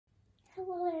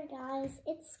Hello there guys,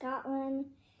 it's Scotland,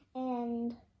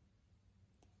 and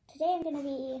today I'm going to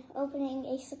be opening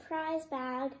a surprise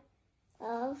bag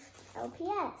of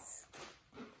LPS.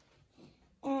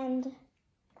 And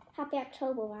happy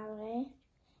October, by the way.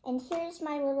 And here's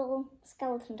my little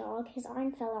skeleton dog. His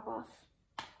arm fell off.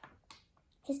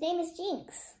 His name is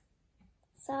Jinx.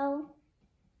 So,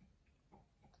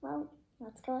 well,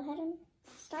 let's go ahead and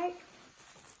start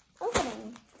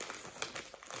opening.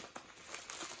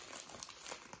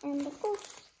 And the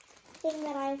first thing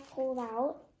that I've pulled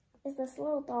out is this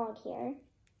little dog here.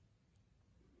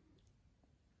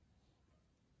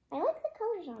 I like the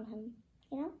colors on him,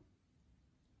 you know?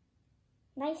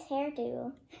 Nice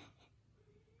hairdo.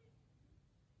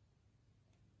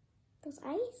 Those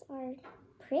eyes are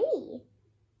pretty.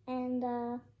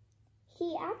 And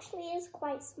he actually is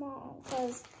quite small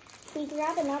because we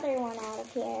grabbed another one out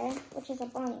of here, which is a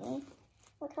bunny.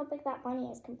 Look how big that bunny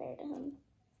is compared to him.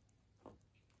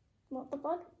 Well,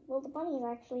 the bunny is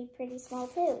actually pretty small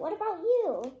too. What about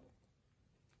you?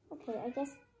 Okay, okay,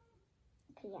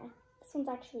 yeah. This one's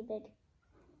actually big.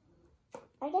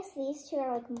 I guess these two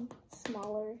are like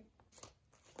smaller.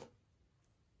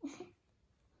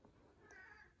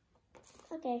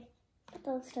 Okay, put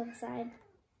those to the side.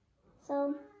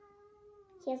 So,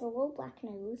 he has a little black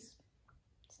nose.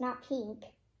 It's not pink.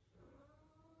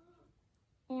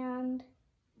 And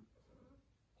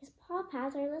his paw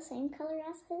pads are the same color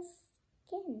as his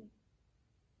skin.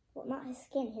 Well, not his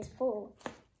skin, his fur.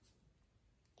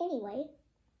 Anyway,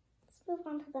 let's move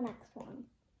on to the next one,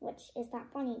 which is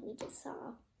that bunny we just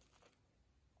saw.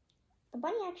 The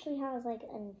bunny actually has like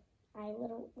a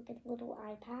little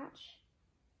eye patch.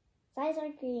 His eyes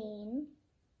are green.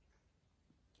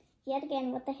 Yet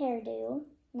again with the hairdo.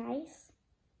 Nice.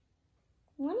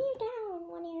 One ear down,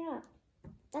 one ear up.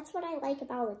 That's what I like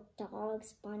about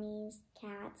dogs, bunnies,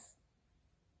 cats.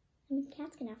 I mean,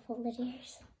 cats can have folded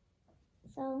ears.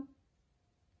 So,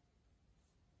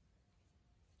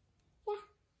 yeah.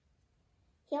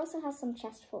 He also has some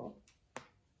chest full.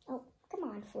 Oh, come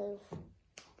on, Floof.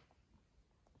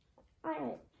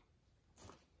 Alright.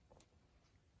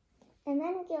 And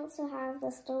then we also have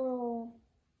this little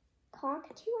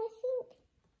cockatoo, I think.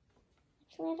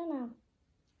 Actually, I don't know.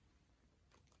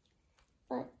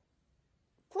 But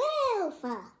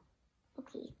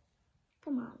okay,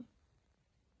 come on.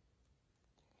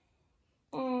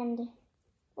 And,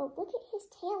 well, look at his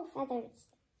tail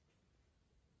feathers.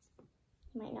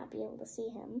 You might not be able to see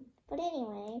him. But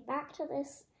anyway, back to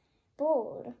this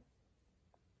board.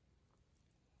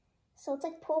 So it's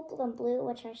like purple and blue,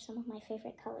 which are some of my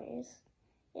favorite colors.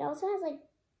 It also has like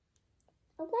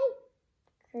a light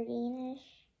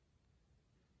greenish.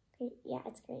 Yeah,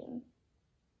 it's green.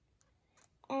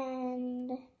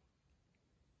 And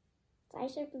its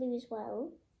eyes are blue as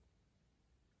well.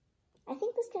 I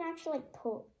think this can actually like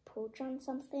poach on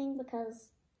something because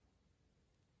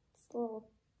its little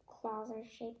claws are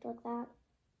shaped like that.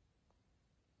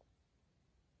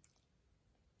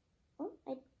 Oh,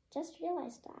 I just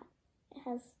realized that. It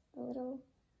has a little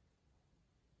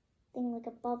thing like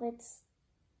above its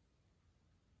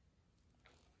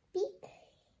beak.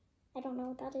 I don't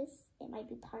know what that is. It might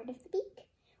be part of the beak.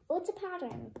 Oh, it's a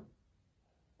pattern.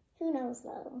 Who knows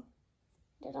though?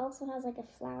 It also has like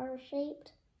a flower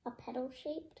shaped, a petal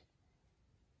shaped,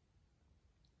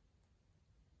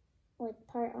 like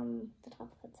part on the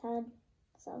top of its head.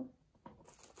 So,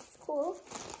 cool.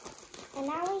 And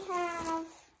now we have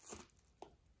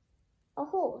a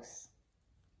horse.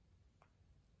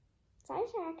 Its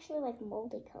eyes are actually like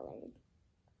multicolored.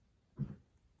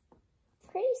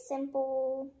 Pretty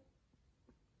simple.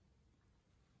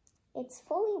 It's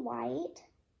fully white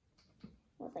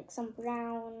with like some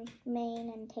brown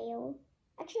mane and tail.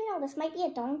 Actually, no, this might be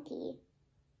a donkey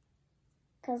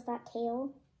because that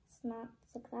tail is not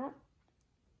like that.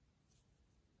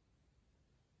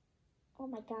 Oh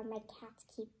my god, my cats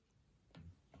keep...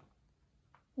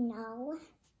 No.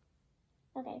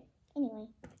 Okay, anyway.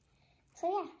 So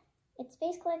yeah, it's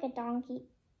basically like a donkey.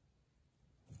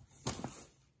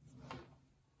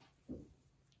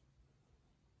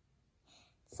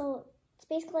 So it's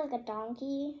basically like a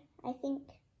donkey, I think,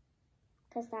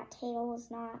 because that tail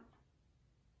is not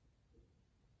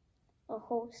a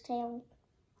horse tail.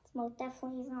 It's most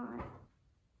definitely not.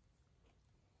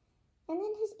 And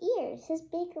then his ears, his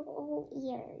big old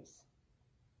ears.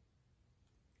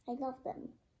 I love them.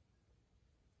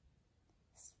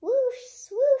 Swoosh,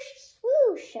 swoosh,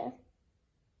 swoosh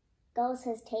goes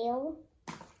his tail.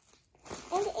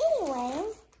 And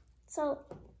anyway, so,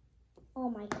 oh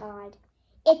my god.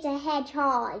 It's a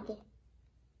hedgehog.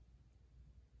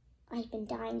 I've been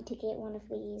dying to get one of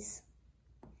these.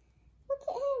 Look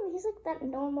at him. He's like that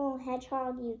normal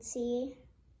hedgehog you'd see.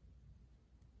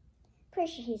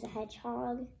 Pretty sure he's a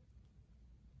hedgehog.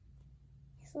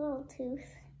 His little tooth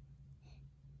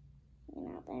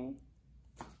hanging out there.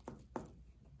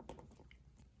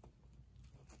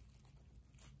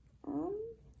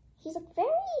 He's like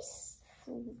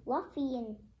very fluffy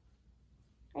and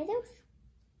are those?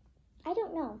 I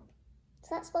don't know. Is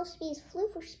that supposed to be his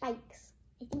floof or spikes?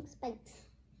 I think spikes.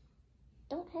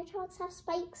 Don't hedgehogs have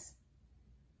spikes?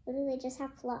 Or do they just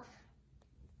have fluff?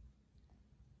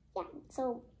 Yeah,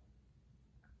 so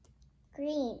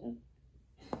green.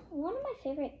 One of my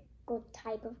favorite good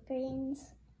type of greens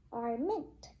are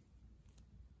mint.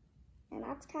 And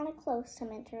that's kind of close to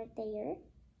mint right there.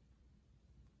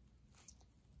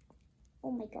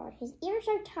 Oh my god, his ears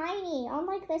are tiny,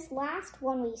 unlike this last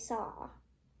one we saw.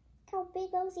 Look how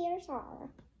big those ears are.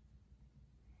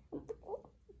 Look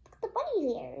at the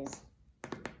bunny's ears.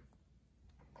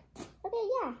 Okay,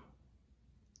 yeah.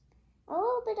 A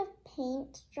little bit of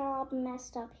paint job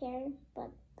messed up here, but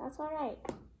that's alright.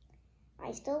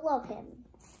 I still love him.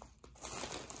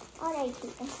 Alrighty,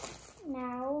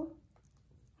 now,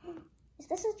 is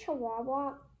this a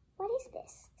chihuahua? What is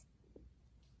this?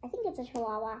 I think it's a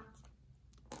chihuahua.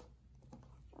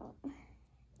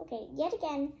 Okay, yet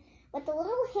again, with the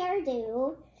little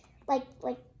hairdo, like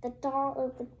the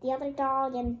dog, the other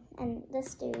dog, and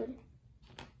this dude.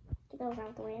 Get those out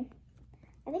of the way.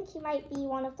 I think he might be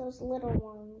one of those little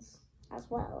ones as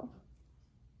well.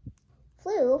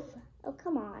 Floof? Oh,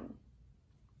 come on.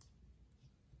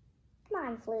 Come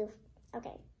on, Floof.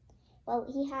 Okay. Well,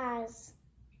 he has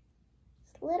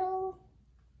this little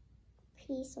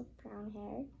piece of brown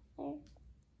hair there.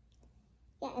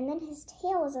 Yeah, and then his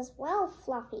tail is as well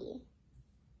fluffy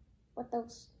with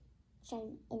those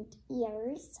giant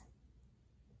ears.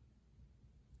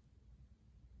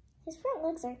 His front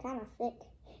legs are kind of thick.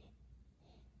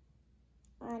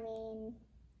 I mean,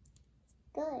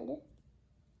 good.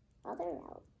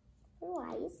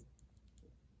 Otherwise,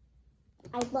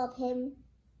 I love him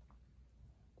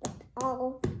with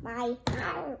all my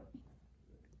heart.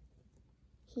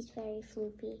 He's very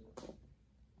floopy.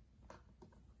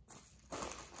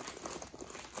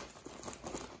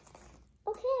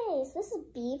 Okay, is this a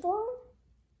beaver?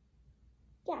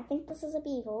 Yeah, I think this is a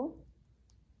beaver.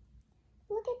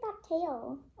 Look at that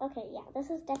tail. Okay, yeah,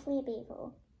 this is definitely a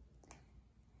beaver.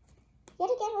 Yet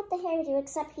again with the hairdo,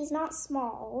 except he's not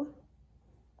small.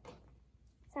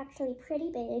 It's actually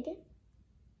pretty big.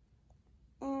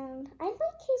 And I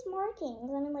like his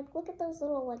markings. I mean, like, look at those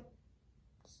little, like,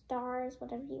 stars,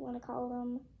 whatever you want to call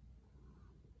them.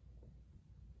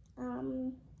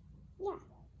 Yeah.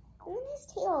 And then his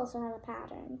tail also has a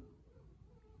pattern,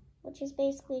 which is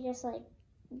basically just like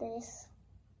this.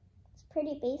 It's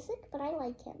pretty basic, but I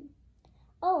like him.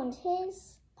 Oh, and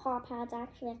his paw pads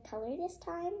actually have color this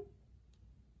time.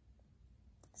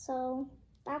 So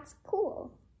that's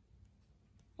cool.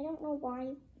 I don't know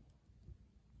why,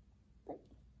 but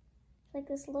like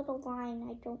this little line,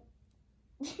 I don't,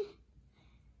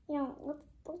 you know,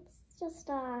 let's just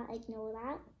ignore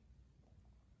that.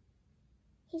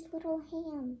 His little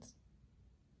hands,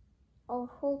 all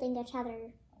holding each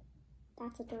other.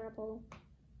 That's adorable.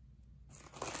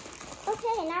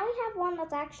 Okay, now we have one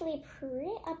that's actually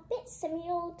a bit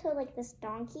similar to like this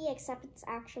donkey, except it's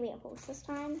actually a horse this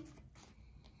time.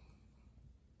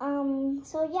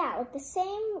 So yeah, with the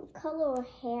same color of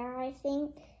hair, I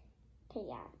think. Okay,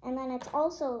 yeah, and then it's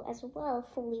also as well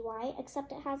fully white,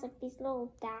 except it has like these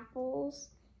little dapples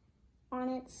on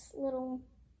its little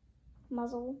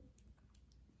muzzle.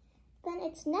 Then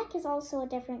its neck is also a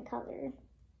different color.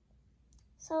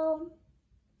 So,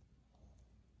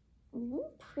 ooh,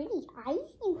 pretty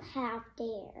eyes you have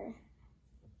there.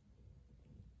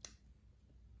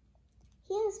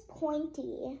 He has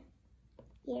pointy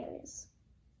ears.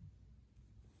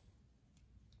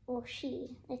 Or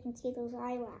she. I can see those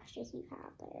eyelashes you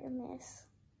have there, miss.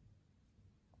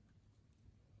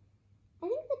 I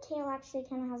think the tail actually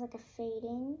kind of has like a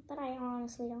fading, but I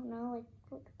honestly don't know. Like,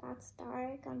 look, that's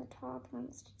dark on the top and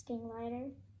it's just getting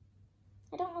lighter.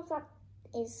 I don't know if that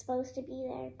is supposed to be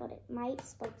there, but it might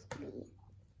supposed to be.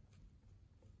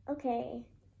 Okay,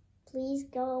 please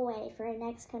go away for our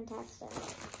next contestant.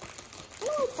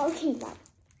 What am I talking about?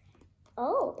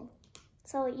 Oh,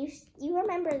 so you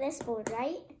remember this board,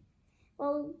 right?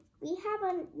 Well, we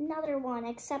have another one,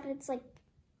 except it's like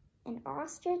an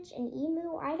ostrich, an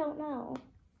emu, I don't know.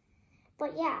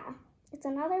 But yeah, it's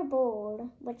another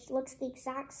board, which looks the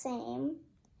exact same.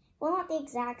 Well, not the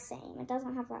exact same, it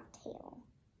doesn't have that tail.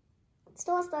 It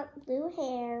still has that blue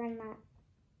hair and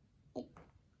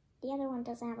the other one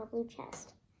doesn't have a blue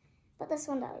chest. But this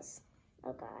one does.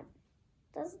 Oh god.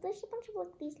 There's a bunch of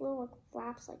like these little like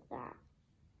flaps like that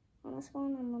on this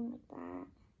one, and then like that.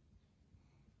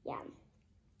 Yeah,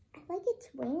 I like its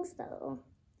wings though.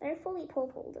 They're fully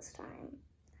purple this time,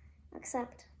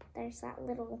 except there's that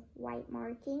little white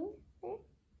marking there.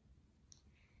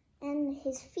 And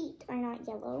his feet are not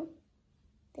yellow,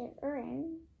 they're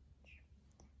orange,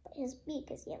 but his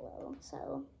beak is yellow,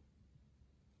 so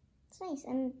it's nice.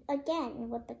 And again,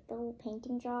 with the little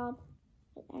painting job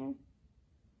right there.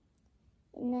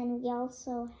 And then we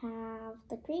also have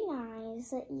the green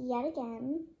eyes yet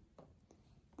again.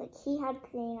 Like he had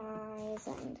green eyes,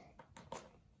 and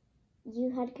you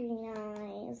had green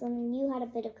eyes, and you had a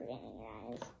bit of green in your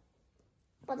eyes.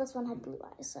 But this one had blue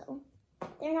eyes, so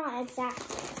they're not exactly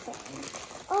the same.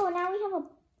 Oh, now we have a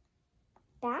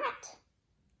bat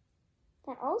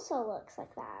that also looks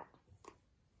like that.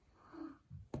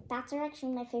 Bats are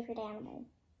actually my favorite animal.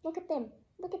 Look at them.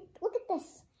 Look at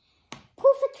this.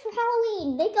 Perfect for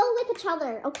Halloween. They go with each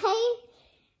other, okay?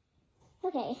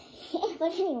 Okay,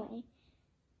 but anyway.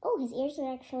 Oh, his ears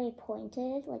are actually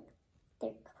pointed, like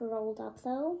they're curled up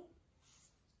though.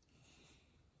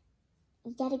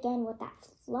 Yet again with that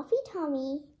fluffy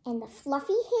tummy and the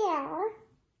fluffy hair.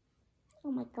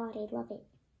 Oh my god, I love it.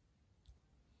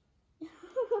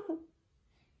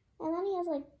 And then he has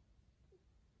like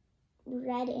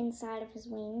red inside of his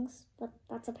wings, but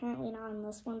that's apparently not on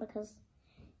this one because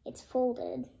it's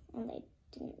folded and they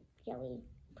didn't really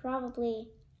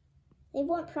they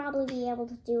won't probably be able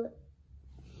to do it.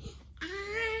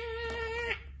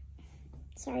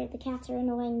 Sorry, the cats are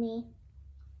annoying me.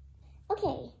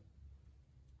 Okay.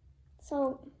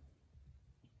 So,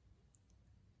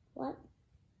 what?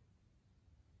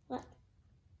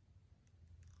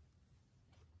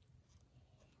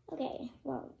 Okay,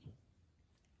 well,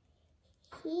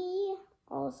 he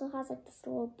also has like this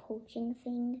little poaching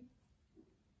thing.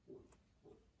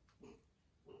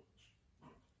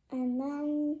 And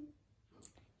then,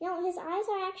 you know, his eyes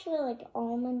are actually like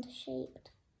almond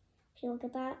shaped. If you look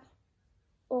at that.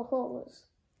 Or holes.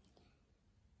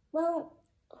 Well,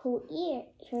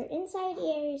 her inside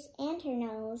ears and her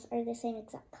nose are the same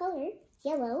exact color,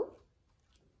 yellow.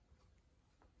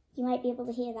 You might be able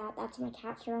to hear that. That's my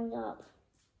cat throwing up.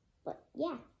 But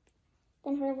yeah.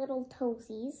 Then her little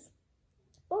toesies,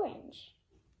 orange.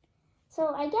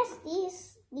 So I guess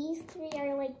these three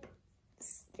are like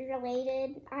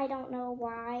related. I don't know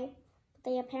why, but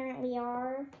they apparently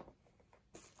are.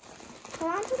 So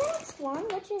on to the next one,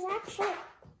 which is actually,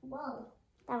 whoa,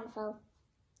 that one fell.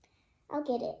 I'll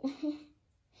get it.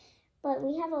 But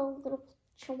we have a little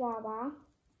chihuahua.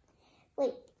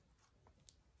 Wait,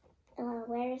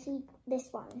 where is he? This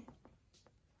one.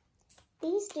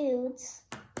 These dudes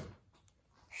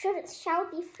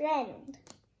shall be friend.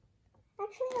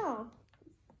 Actually, no.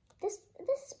 This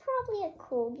is probably a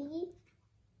corgi.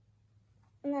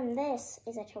 And then this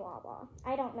is a chihuahua.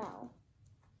 I don't know.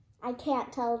 I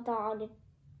can't tell dog.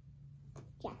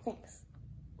 Yeah, thanks.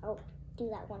 I'll do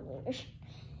that one later.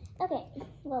 Okay,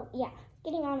 well, yeah.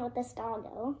 Getting on with this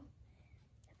doggo.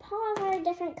 Her paws are a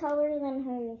different color than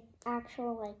her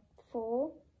actual, like,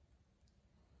 full.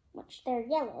 Which they're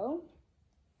yellow.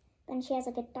 Then she has,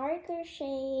 like, a darker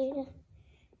shade.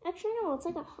 Actually, no, it's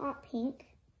like a hot pink.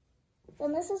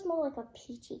 Then this is more like a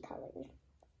peachy color.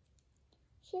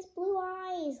 She has blue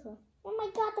eyes. Oh my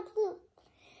god, the blue.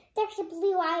 There's a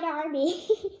blue-eyed army.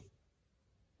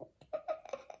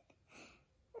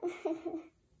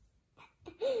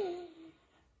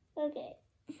 Okay.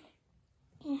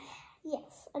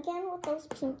 Yes, again with those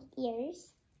pink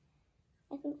ears.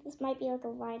 I think this might be like a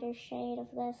lighter shade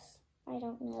of this. I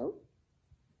don't know.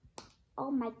 Oh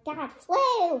my god,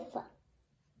 Floof!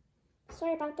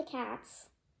 Sorry about the cats.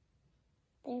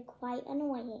 They're quite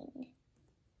annoying.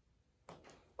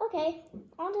 Okay,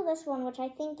 on to this one, which I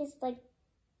think is like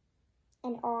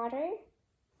an otter,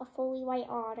 a fully white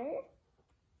otter.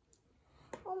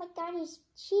 Oh my god,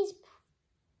 she's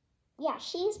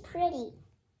pretty.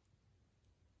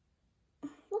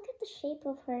 Look at the shape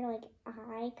of her like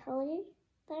eye color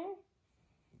there.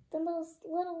 Then those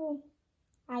little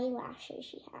eyelashes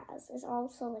she has is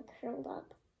also like curled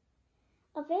up.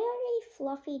 A very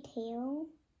fluffy tail.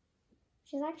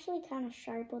 She's actually kind of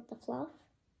sharp with the fluff.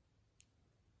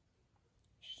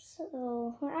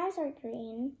 So her eyes are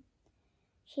green.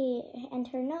 And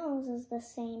her nose is the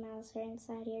same as her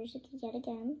inside ears yet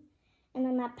again. And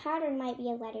then that pattern might be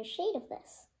a lighter shade of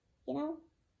this, you know?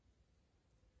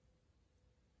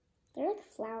 They're like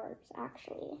flowers,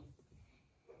 actually.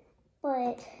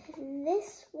 But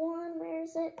this one, where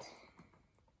is it?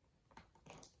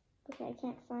 Okay, I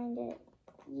can't find it.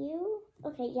 You?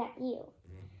 Okay, yeah, you.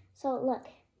 So look.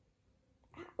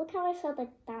 Look how I said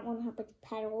like that one had like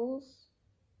petals.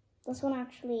 This one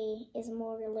actually is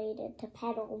more related to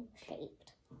petal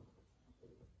shaped.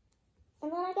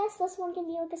 And then I guess this one can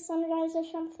be like a sunrise or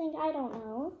something. I don't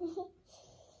know.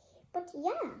 But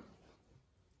yeah.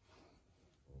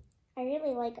 I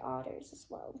really like otters as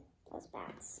well as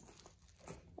bats.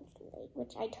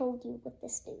 Which I told you with the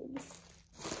students.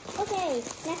 Okay,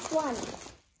 next one.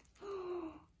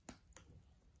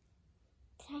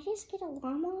 Did I just get a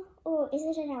llama? Or is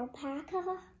it an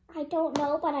alpaca? I don't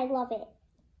know, but I love it.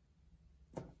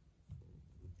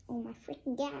 Oh my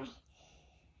freaking guy.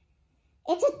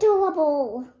 It's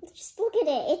adorable. Just look at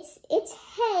it. Its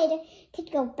head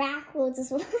could go backwards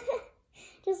as well.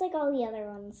 Just like all the other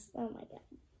ones. Oh my god.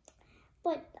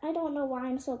 But I don't know why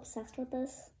I'm so obsessed with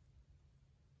this.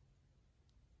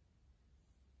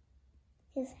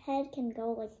 His head can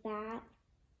go like that.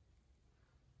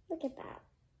 Look at that.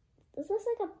 Is this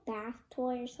like a bath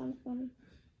toy or something?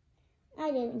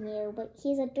 I didn't know, but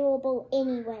he's adorable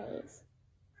anyways.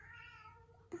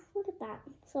 Look at that.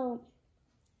 So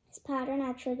his pattern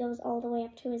actually goes all the way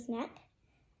up to his neck.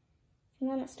 And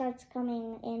then it starts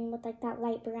coming in with like that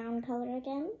light brown color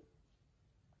again.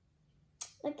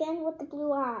 Again with the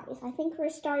blue eyes. I think we're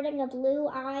starting a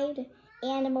blue-eyed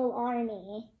animal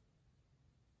army.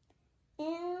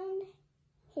 And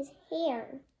his hair,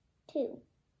 too.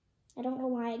 I don't know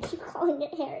why I keep calling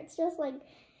it hair. It's just like,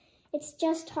 it's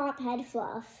just top head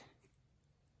fluff.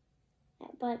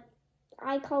 But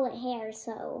I call it hair,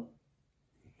 so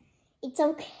it's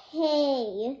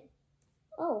okay.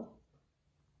 Oh.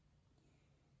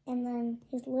 And then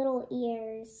his little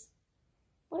ears.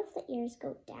 What if the ears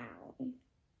go down?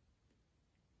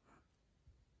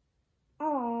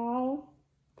 Oh,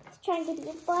 he's trying to be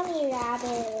a bunny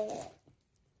rabbit.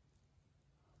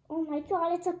 Oh my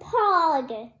god, it's a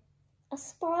pug. A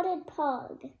spotted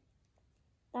pug.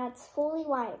 That's fully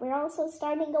white. We're also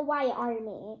starting a white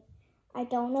army. I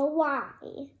don't know why,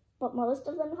 but most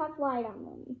of them have white on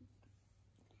them.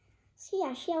 So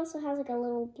yeah, she also has like a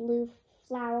little blue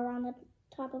flower on the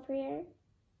top of her ear,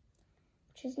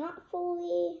 which is not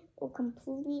fully or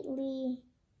completely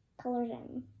colored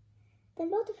in. Then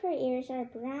both of her ears are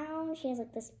brown. She has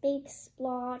like this big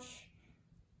splotch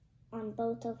on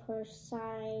both of her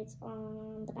sides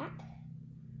on the back.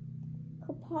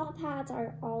 Her paw pads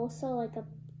are also like a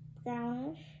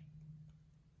brownish.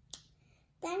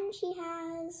 Then she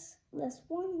has this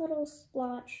one little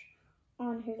splotch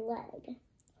on her leg,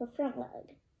 her front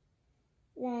leg.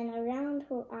 Then around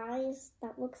her eyes,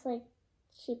 that looks like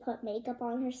she put makeup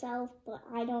on herself, but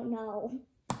I don't know.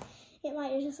 It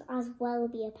might just as well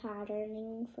be a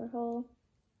patterning for her.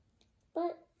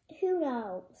 But who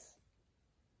knows?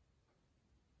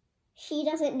 She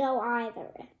doesn't know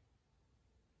either.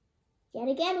 Yet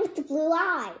again with the blue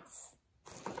eyes.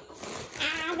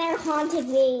 Ah, they're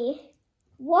haunting me.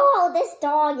 Whoa, this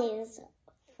dog is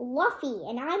fluffy,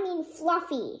 and I mean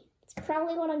fluffy. It's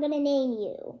probably what I'm gonna name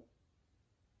you.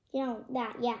 You know,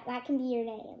 that can be your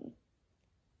name.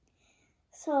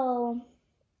 So,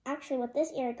 actually with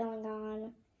this ear going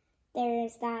on,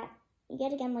 there's that,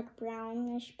 yet again, like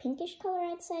brownish, pinkish color,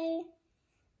 I'd say,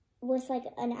 with like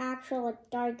an actual like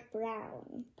dark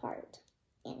brown part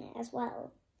in it as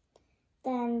well.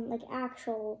 Then like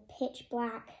actual pitch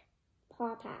black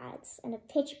paw pads and a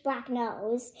pitch black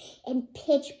nose and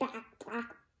pitch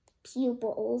black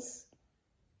pupils.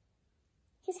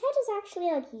 His head is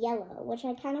actually like yellow, which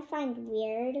I kind of find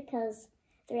weird because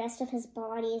the rest of his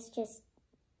body is just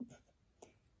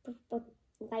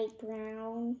light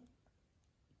brown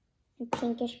and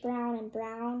pinkish brown and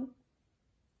brown.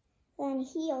 Then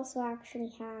he also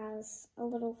actually has a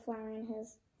little flower in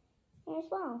his hair as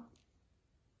well.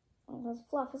 And his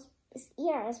fluff is his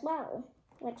ear as well,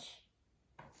 which,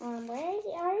 where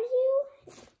are you?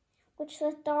 Which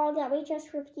the dog that we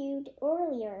just reviewed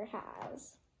earlier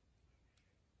has.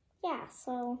 Yeah,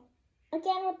 so,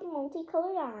 again with the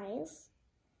multicolored eyes.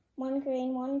 One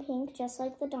green, one pink, just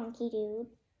like the donkey dude.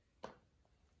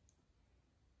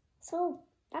 So,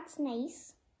 that's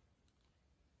nice.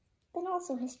 Then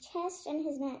also his chest and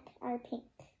his neck are pink.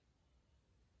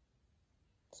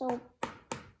 So,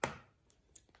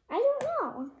 I don't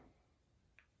know.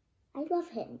 I love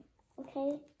him,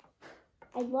 okay?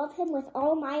 I love him with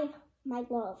all my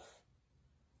love.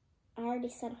 I already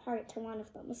said heart to one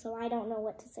of them, so I don't know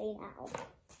what to say now.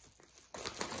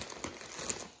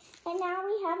 And now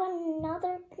we have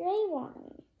another gray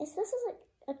one. Is this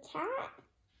a cat?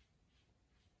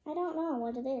 I don't know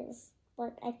what it is,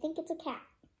 but I think it's a cat.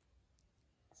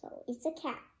 So it's a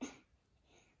cat.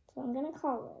 So I'm gonna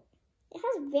call it. It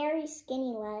has very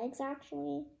skinny legs,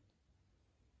 actually.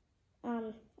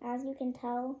 as you can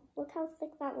tell. Look how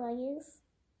thick that leg is.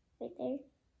 Right there.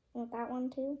 And with that one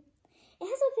too. It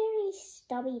has a very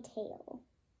stubby tail,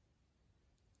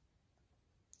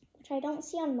 which I don't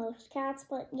see on most cats,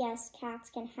 but yes,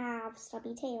 cats can have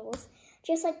stubby tails.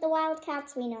 Just like the wild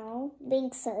cats we know,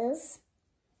 lynxes,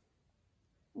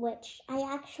 which I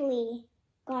actually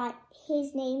got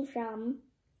his name from.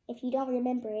 If you don't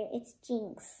remember it, it's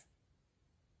Jinx.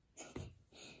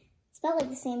 Spelled like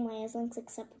the same way as Lynx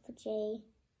except with the J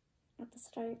at the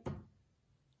start.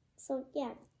 So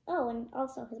yeah. Oh, and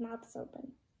also his mouth is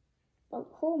open. Well,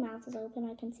 the whole mouth is open.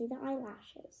 I can see the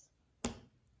eyelashes.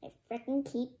 I frickin'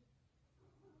 keep,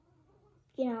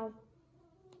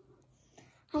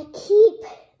 I keep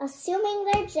assuming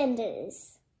their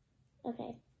genders.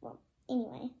 Okay, well,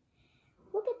 anyway.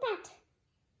 Look at that.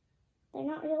 They're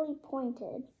not really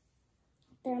pointed.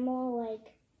 They're more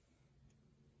like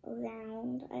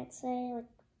round, I'd say. Like,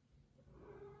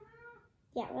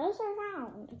 yeah, those are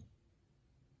round.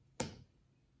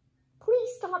 Please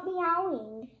stop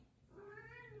meowing.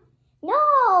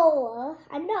 No!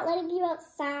 I'm not letting you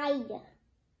outside.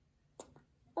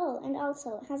 Oh, and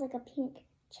also, it has like a pink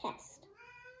chest.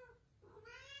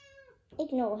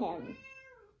 Ignore him.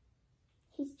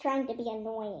 He's trying to be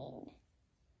annoying.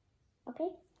 Okay?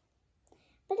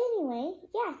 But anyway,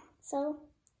 yeah, so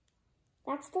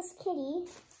that's this kitty.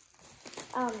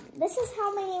 This is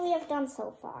how many we have done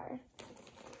so far.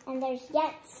 And there's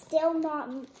yet still not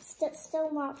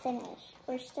finished.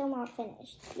 We're still not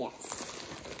finished, yes.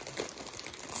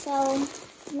 So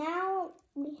now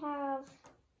we have,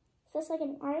 is this like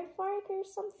an aardvark or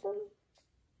something?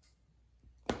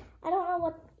 I don't know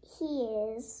what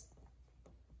he's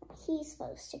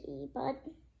supposed to be, but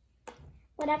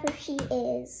whatever she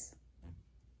is.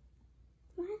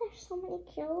 Why are there so many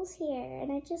girls here?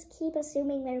 And I just keep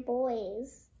assuming they're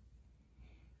boys.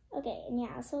 Okay, and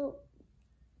yeah, so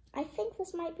I think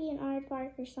this might be an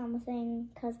aardvark or something,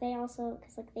 because they have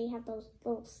those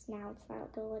little snouts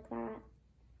that go like that.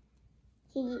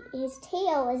 His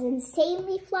tail is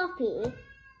insanely fluffy.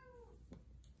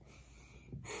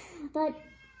 But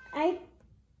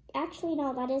actually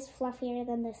no, that is fluffier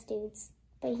than this dude's.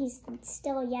 But he's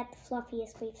still yet the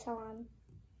fluffiest we've seen.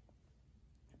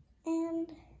 And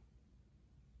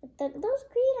those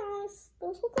green eyes,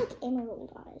 those look like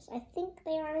emerald eyes. I think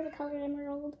they are the color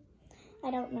emerald.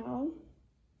 I don't know.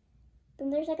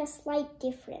 Then there's like a slight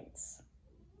difference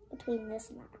between this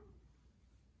and that.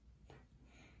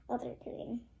 Other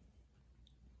green.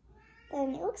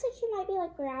 Then it looks like he might be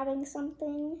like grabbing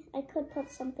something. I could put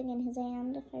something in his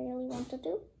hand if I really wanted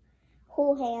to.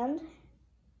 Whole hand.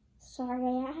 Sorry,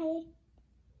 I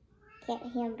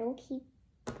can't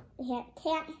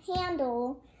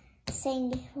handle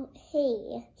saying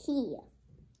hey, he,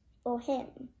 or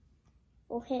him,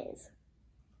 or his.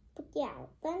 But yeah,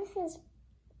 then his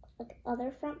like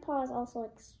other front paw is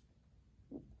also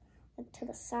like to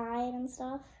the side and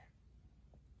stuff.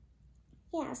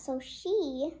 Yeah, so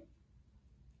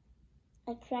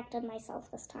I corrected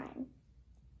myself this time.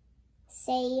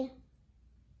 Say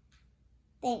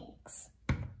thanks.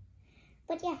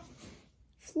 But yeah,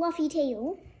 fluffy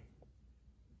tail.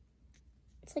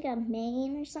 It's like a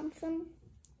mane or something,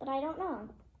 but I don't know.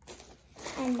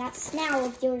 And that snout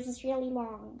of yours is really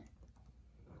long.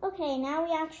 Okay, now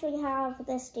we actually have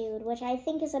this dude, which I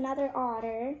think is another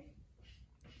otter.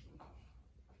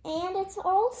 And it's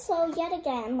also, yet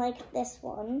again, like this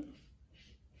one,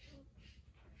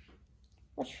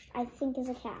 which I think is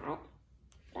a cat,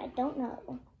 but I don't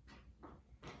know.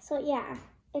 So yeah,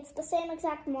 it's the same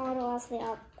exact model as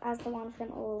the one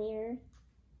from earlier,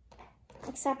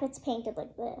 except it's painted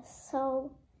like this.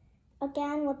 So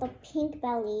again, with the pink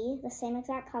belly, the same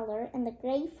exact color, and the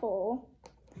gray full,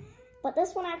 but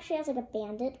this one actually has like a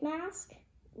bandit mask,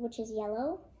 which is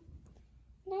yellow,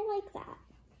 and I like that.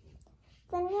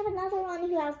 Then we have another one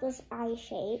who has this eye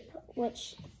shape,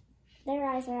 which their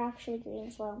eyes are actually green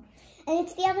as well. And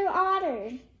it's the other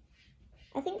otter.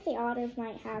 I think the otters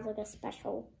might have like a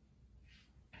special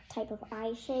type of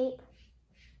eye shape.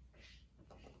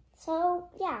 So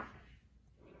yeah.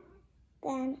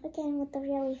 Then again with the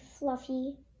really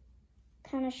fluffy,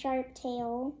 kind of sharp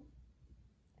tail.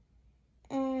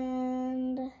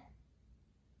 And I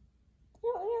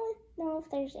don't really know if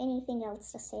there's anything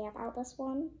else to say about this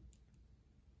one.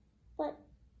 But,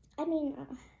 I mean,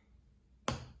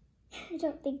 I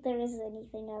don't think there is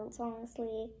anything else,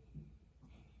 honestly.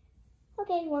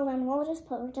 Okay, well then we'll just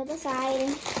put her to the side.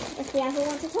 If we ever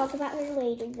want to talk about her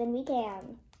later, then we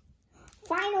can.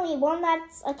 Finally, one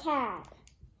that's a cat.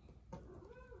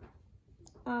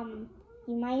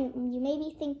 You may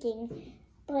be thinking,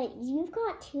 but you've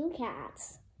got two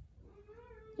cats.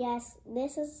 Yes,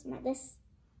 this is this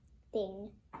thing.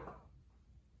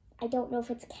 I don't know if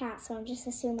it's a cat, so I'm just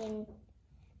assuming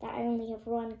that I only have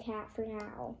one cat for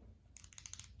now.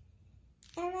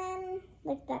 And then,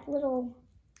 like, that little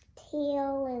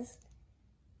tail has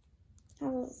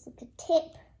like a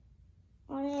tip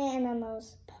on it, and then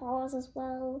those paws as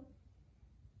well.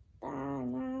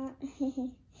 And that.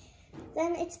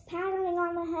 Then it's patterning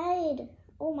on the head.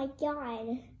 Oh my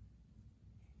god.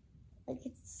 Like,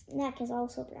 its neck is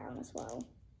also brown as well.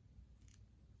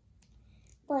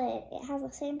 But it has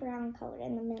the same brown color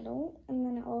in the middle, and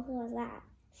then it also has that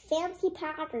fancy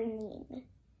patterning.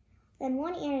 Then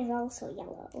one ear is also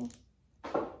yellow.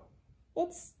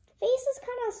 Its face is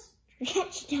kind of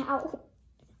stretched out.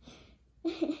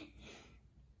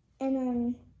 And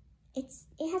then it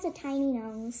has a tiny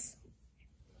nose.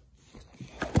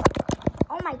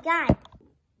 Oh my god.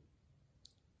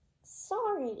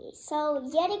 Sorry. So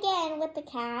yet again with the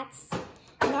cats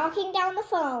knocking down the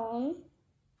phone.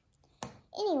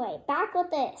 Anyway, back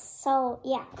with this. So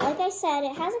yeah, like I said,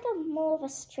 it has like a more of a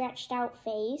stretched out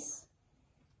face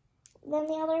than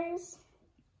the others.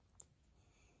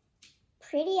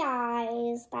 Pretty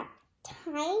eyes, that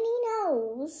tiny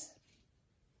nose.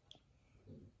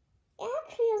 It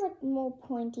actually has like more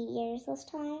pointy ears this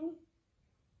time.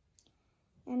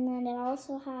 And then it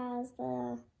also has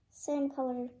the same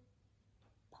color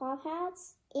paw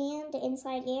pads and the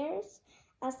inside ears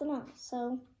as the nose.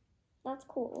 So that's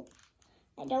cool.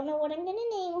 I don't know what I'm gonna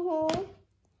name her,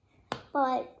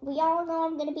 but we all know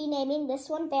I'm gonna be naming this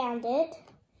one Bandit.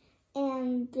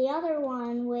 And the other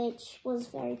one, which was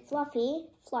very fluffy.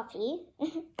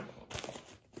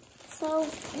 So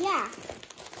yeah.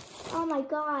 Oh my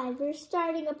god, we're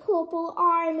starting a purple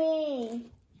army.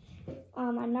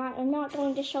 I'm not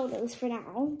going to show those for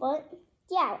now, but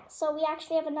yeah, so we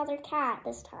actually have another cat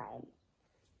this time.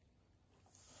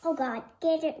 Oh god,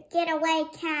 get away,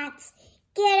 cats!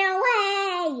 Get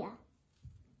away!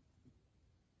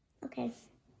 Okay,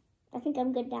 I think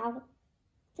I'm good now.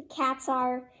 The cats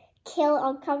are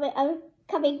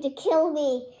coming to kill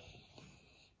me.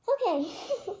 Okay,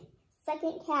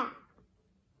 second cat.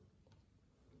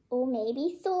 Or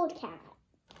maybe third cat.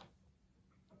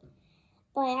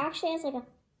 But it actually has like a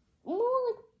more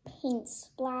like paint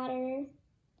splatter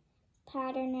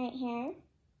pattern right here,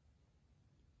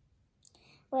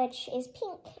 which is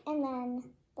pink, and then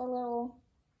the little,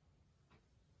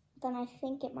 then I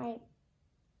think it might,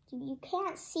 you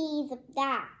can't see the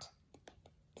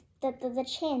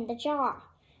chin, the jaw,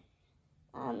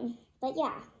 but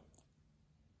yeah.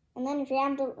 And then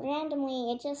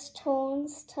randomly, it just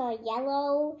turns to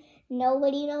yellow.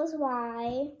 Nobody knows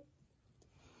why.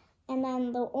 And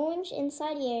then the orange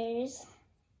inside ears.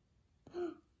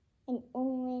 An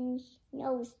orange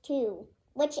nose, too.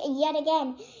 Which, yet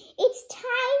again, it's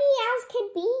tiny as can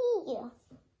be.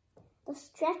 The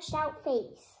stretched out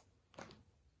face.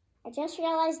 I just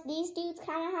realized these dudes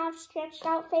kind of have stretched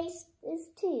out faces,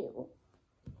 too.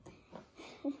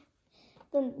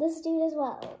 Then this dude as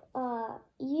well.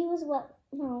 You as well.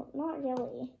 No, not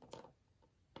really.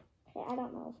 Okay, I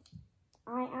don't know.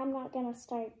 I'm not gonna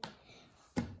start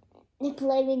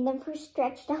blaming them for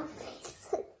stretched out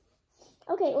faces.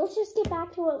 Okay, let's just get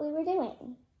back to what we were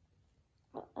doing.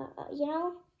 You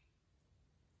know?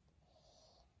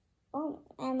 Oh,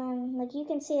 and then like you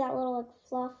can see that little like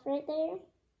fluff right there,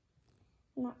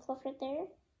 and that fluff right there.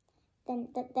 Then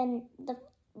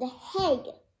the head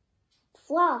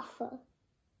fluff.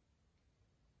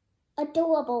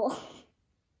 Adorable.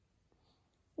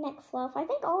 Neck fluff. I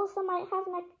think all of them might have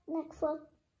neck fluff.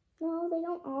 No, they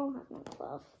don't all have neck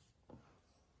fluff.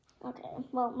 Okay,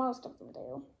 well, most of them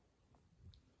do.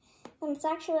 And it's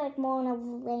actually like more in a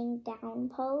laying down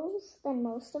pose than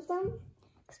most of them.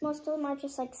 Because most of them are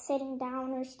just like sitting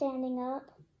down or standing up.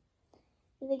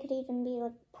 They could even be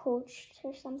like perched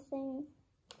or something.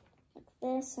 Like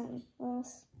this and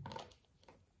this.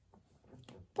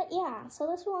 But yeah, so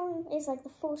this one is like the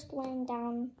first laying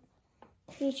down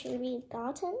creature we've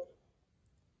gotten.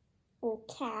 Or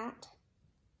cat.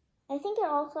 I think it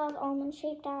also has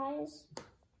almond-shaped eyes.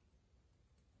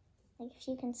 Like if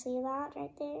you can see that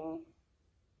right there.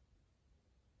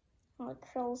 How it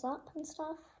curls up and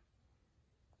stuff.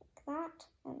 Like that.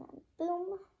 And then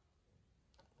boom.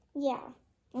 Yeah,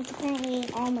 it's apparently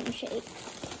almond-shaped.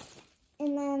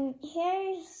 And then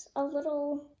here's a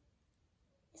little,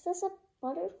 is this a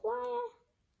butterfly?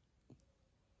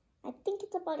 I think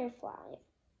it's a butterfly.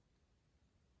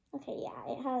 Okay,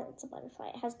 yeah, it's a butterfly.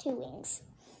 It has 2 wings.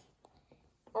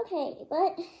 Okay,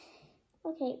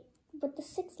 with the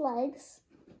 6 legs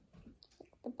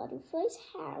the butterflies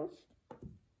have,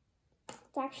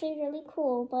 it's actually really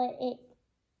cool, but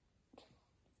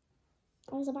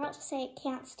I was about to say it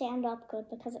can't stand up good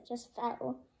because it just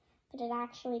fell, but it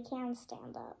actually can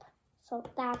stand up. So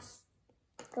that's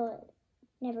good.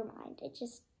 Never mind, it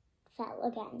just fell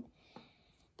again.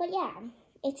 But yeah,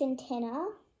 its antenna.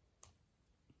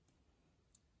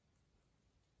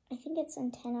 I think its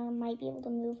antenna might be able to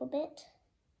move a bit.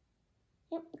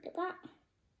 Yep, look at that.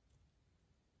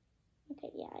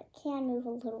 Okay, yeah, it can move a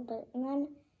little bit. And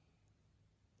then,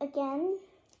 again,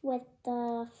 with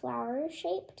the flower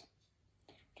shaped,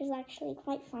 which is actually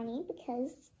quite funny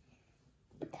because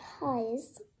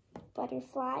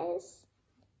butterflies,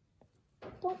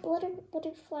 don't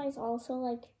butterflies also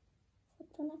like suck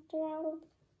the nectar out of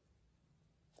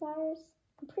flowers?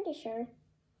 I'm pretty sure.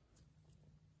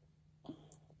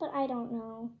 But I don't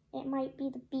know. It might be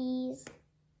the bees,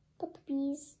 but the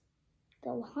bees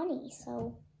go honey,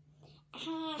 so.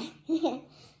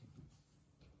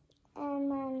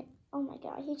 And then, oh my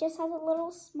god, he just has a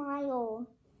little smile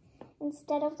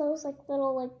instead of those like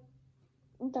little like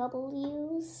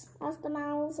W's as the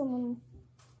mouths. And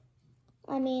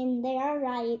I mean, they are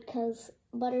right because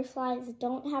butterflies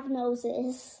don't have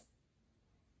noses.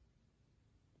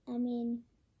 I mean,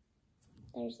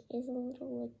 there is a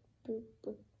little like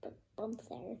boop bump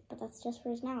there, but that's just for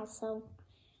his mouth, so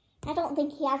I don't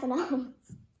think he has a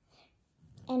nose.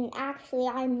 And actually,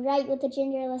 I'm right with the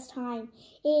gender this time.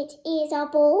 It is a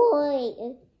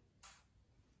boy.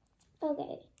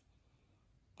 Okay.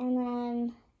 And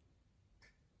then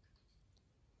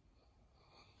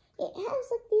it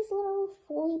has like these little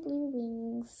fully blue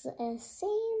wings.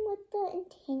 Same with the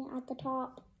antenna at the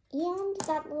top. And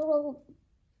that little,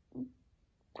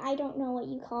 I don't know what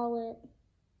you call it.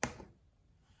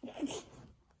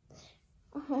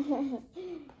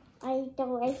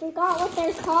 I forgot what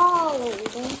they're called.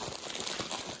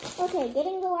 Okay,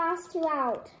 getting the last two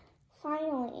out.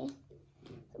 Finally.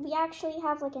 We actually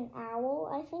have like an owl,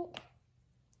 I think.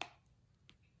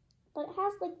 But it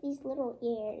has like these little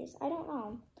ears. I don't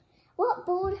know. What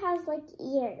bird has like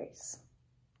ears?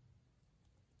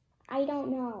 I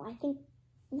don't know. I think,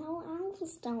 no,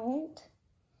 owls don't.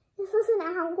 This is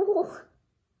an owl.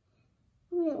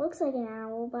 I mean, it looks like an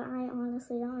owl, but I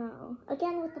honestly don't know.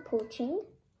 Again, with the poaching.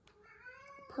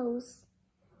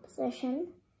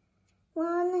 Position.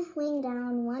 One wing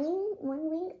down, one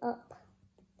wing up.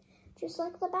 Just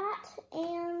like the bat,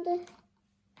 and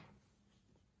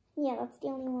yeah, that's the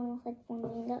only one with like one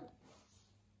wing up,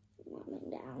 one wing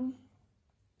down.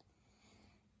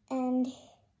 And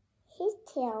his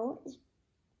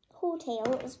whole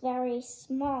tail is very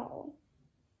small.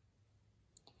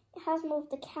 It has more of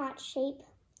the cat shape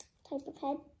type of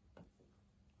head.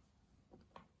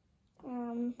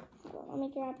 Hold on, let me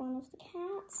grab one of the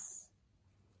cats.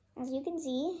 As you can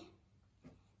see,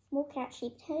 more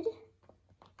cat-shaped head.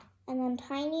 And then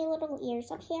tiny little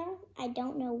ears up here. I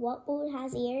don't know what bird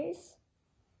has ears.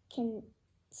 Can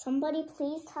somebody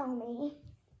please tell me?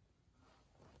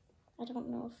 I don't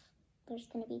know if there's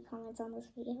going to be comments on this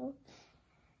video.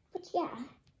 But yeah,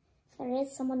 if there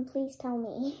is, someone please tell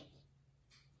me.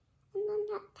 And then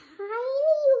that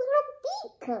tiny little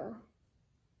beak.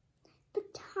 The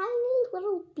tiny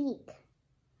little beak.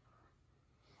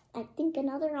 I think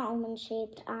another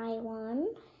almond-shaped eye one,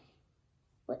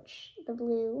 which the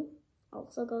blue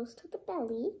also goes to the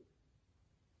belly.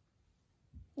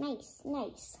 Nice,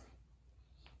 nice.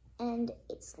 And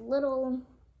its little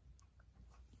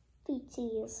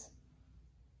feetsies,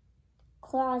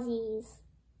 clawsies,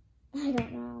 I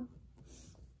don't know.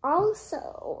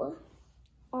 Also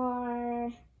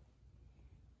are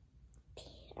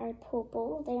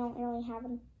purple. They don't really have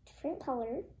a different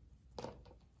color.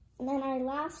 And then our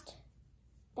last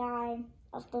guy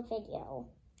of the video.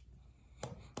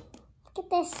 Look at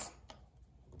this.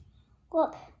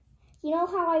 Look, you know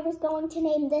how I was going to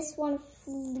name this one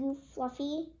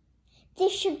Fluffy?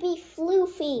 This should be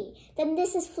Floofy. Then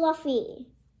this is Fluffy.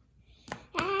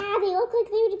 Ah, they look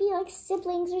like they would be like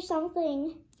siblings or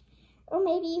something. Or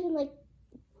maybe even like,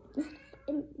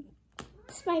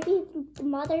 this might be the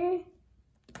mother.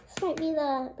 This might be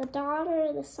the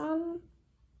daughter, the son.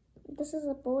 This is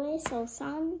a boy, so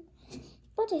son.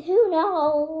 But who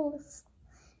knows?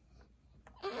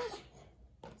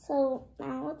 So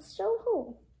now let's show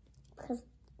who. Because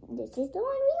this is the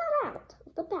one we got out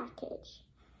of the package.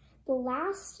 The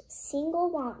last single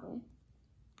one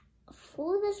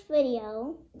for this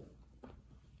video.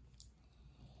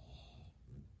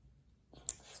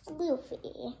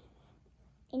 Floofy.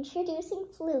 Introducing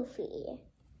Floofy.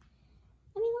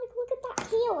 I mean, like, look at that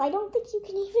tail. I don't think you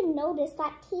can even notice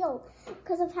that tail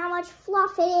because of how much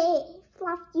fluff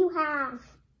you have.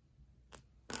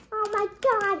 Oh my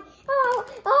god.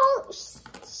 Oh,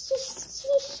 She's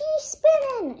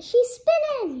spinning. She's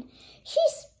spinning.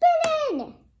 She's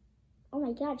spinning. Oh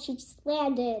my God, she just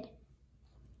landed.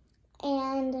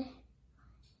 And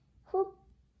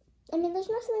I mean, there's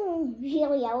nothing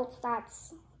really else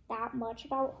that's that much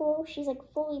about her. She's like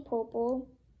fully purple.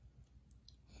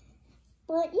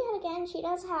 But yet again, she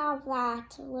does have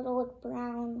that little like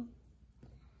brown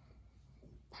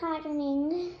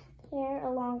patterning there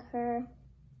along her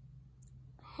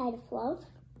head fluff.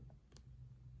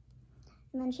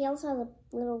 And then she also has a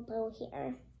little bow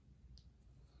here,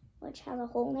 which has a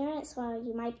hole near it, so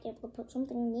you might be able to put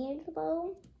something near the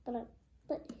bow, but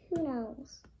who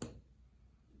knows?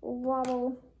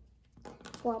 Wobble,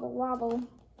 wobble, wobble,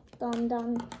 dun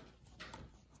dun.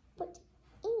 But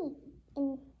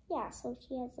yeah, so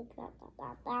she has like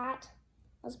that.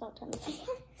 I was about to say.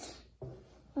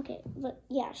 Okay, but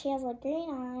yeah, she has like green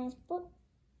eyes, but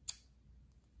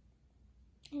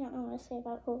I don't know what to say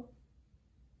about her.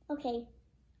 Okay,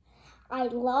 I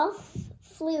love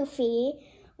Floofy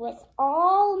with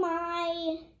all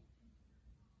my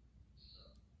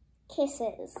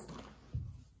kisses.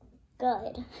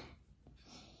 Good.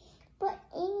 But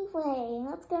anyway,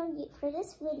 that's gonna be it for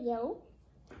this video.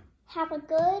 Have a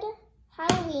good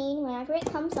Halloween whenever it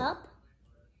comes up.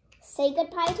 Say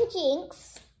goodbye to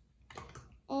Jinx.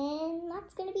 And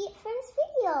that's gonna be it for this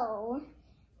video.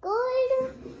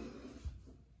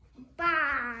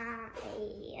 Goodbye.